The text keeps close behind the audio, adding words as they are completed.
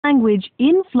language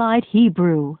in-flight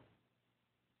Hebrew.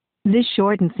 This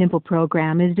short and simple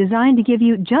program is designed to give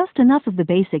you just enough of the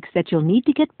basics that you'll need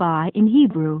to get by in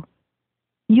Hebrew.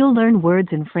 You'll learn words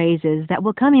and phrases that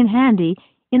will come in handy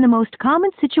in the most common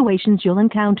situations you'll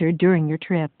encounter during your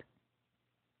trip.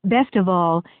 Best of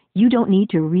all, you don't need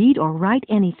to read or write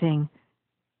anything,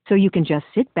 so you can just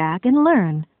sit back and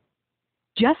learn.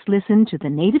 Just listen to the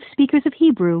native speakers of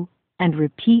Hebrew and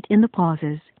repeat in the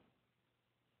pauses.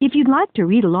 If you'd like to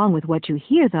read along with what you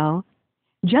hear, though,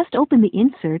 just open the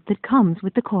insert that comes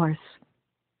with the course.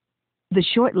 The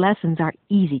short lessons are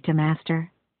easy to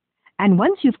master, and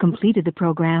once you've completed the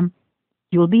program,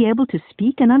 you'll be able to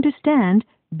speak and understand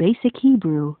basic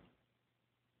Hebrew.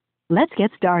 Let's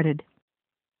get started.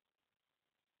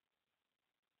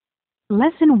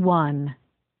 Lesson 1.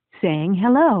 Saying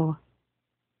hello.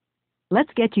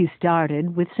 Let's get you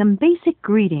started with some basic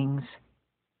greetings.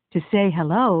 To say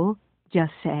hello,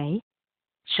 just say,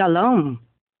 Shalom.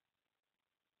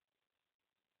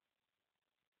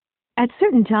 At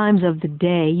certain times of the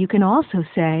day, you can also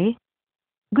say,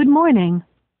 Good morning.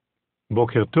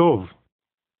 בוקר טוב.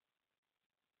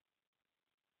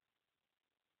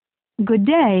 Good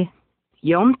day.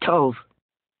 Yom Tov.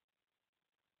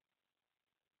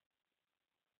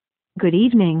 Good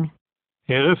evening.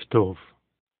 ערב טוב.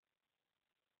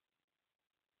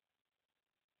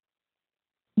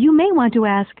 You may want to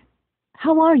ask,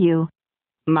 How are you?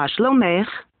 מה שלומך?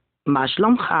 מה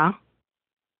שלומך?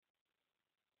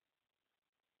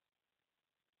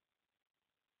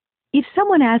 If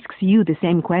someone asks you the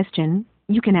same question,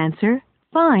 you can answer,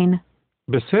 Fine.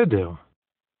 בסדר.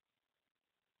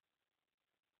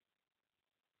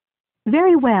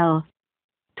 Very well.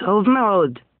 טוב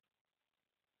מאוד.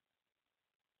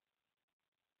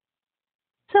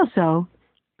 So-so.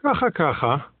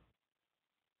 ככה.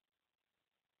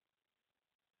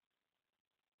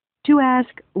 To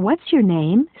ask, What's your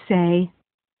name? Say,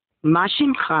 מה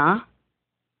שמך?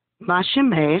 מה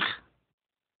שמך?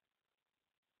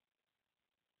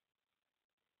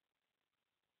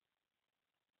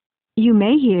 You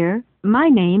may hear, My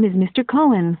name is Mr.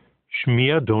 Cohen.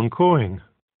 שמי אדון כהן.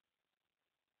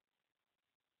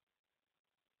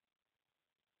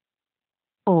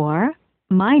 Or,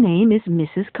 My name is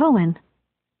Mrs. Cohen.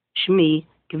 שמי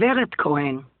גברת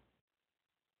כהן.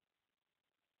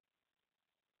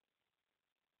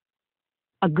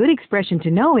 A good expression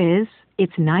to know is,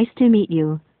 It's nice to meet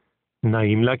you.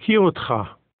 נעים להכיר אותך.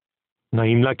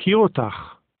 נעים להכיר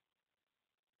אותך.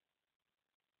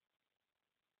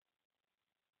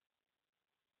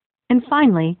 And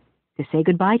finally, to say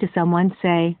goodbye to someone,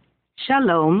 say,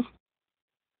 Shalom.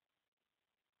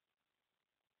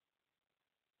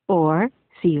 or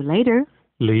See you later,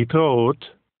 להתראות.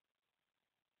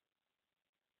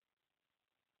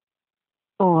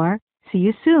 or See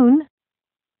you soon,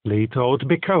 להתראות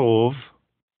בקרוב.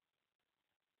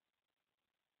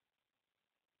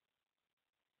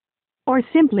 or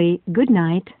simply Good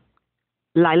night.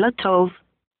 לילה טוב.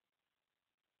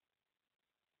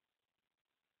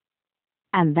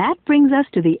 And that brings us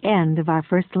to the end of our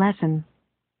first lesson.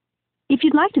 If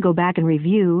you'd like to go back and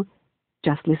review,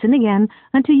 just listen again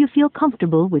until you feel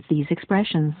comfortable with these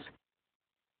expressions.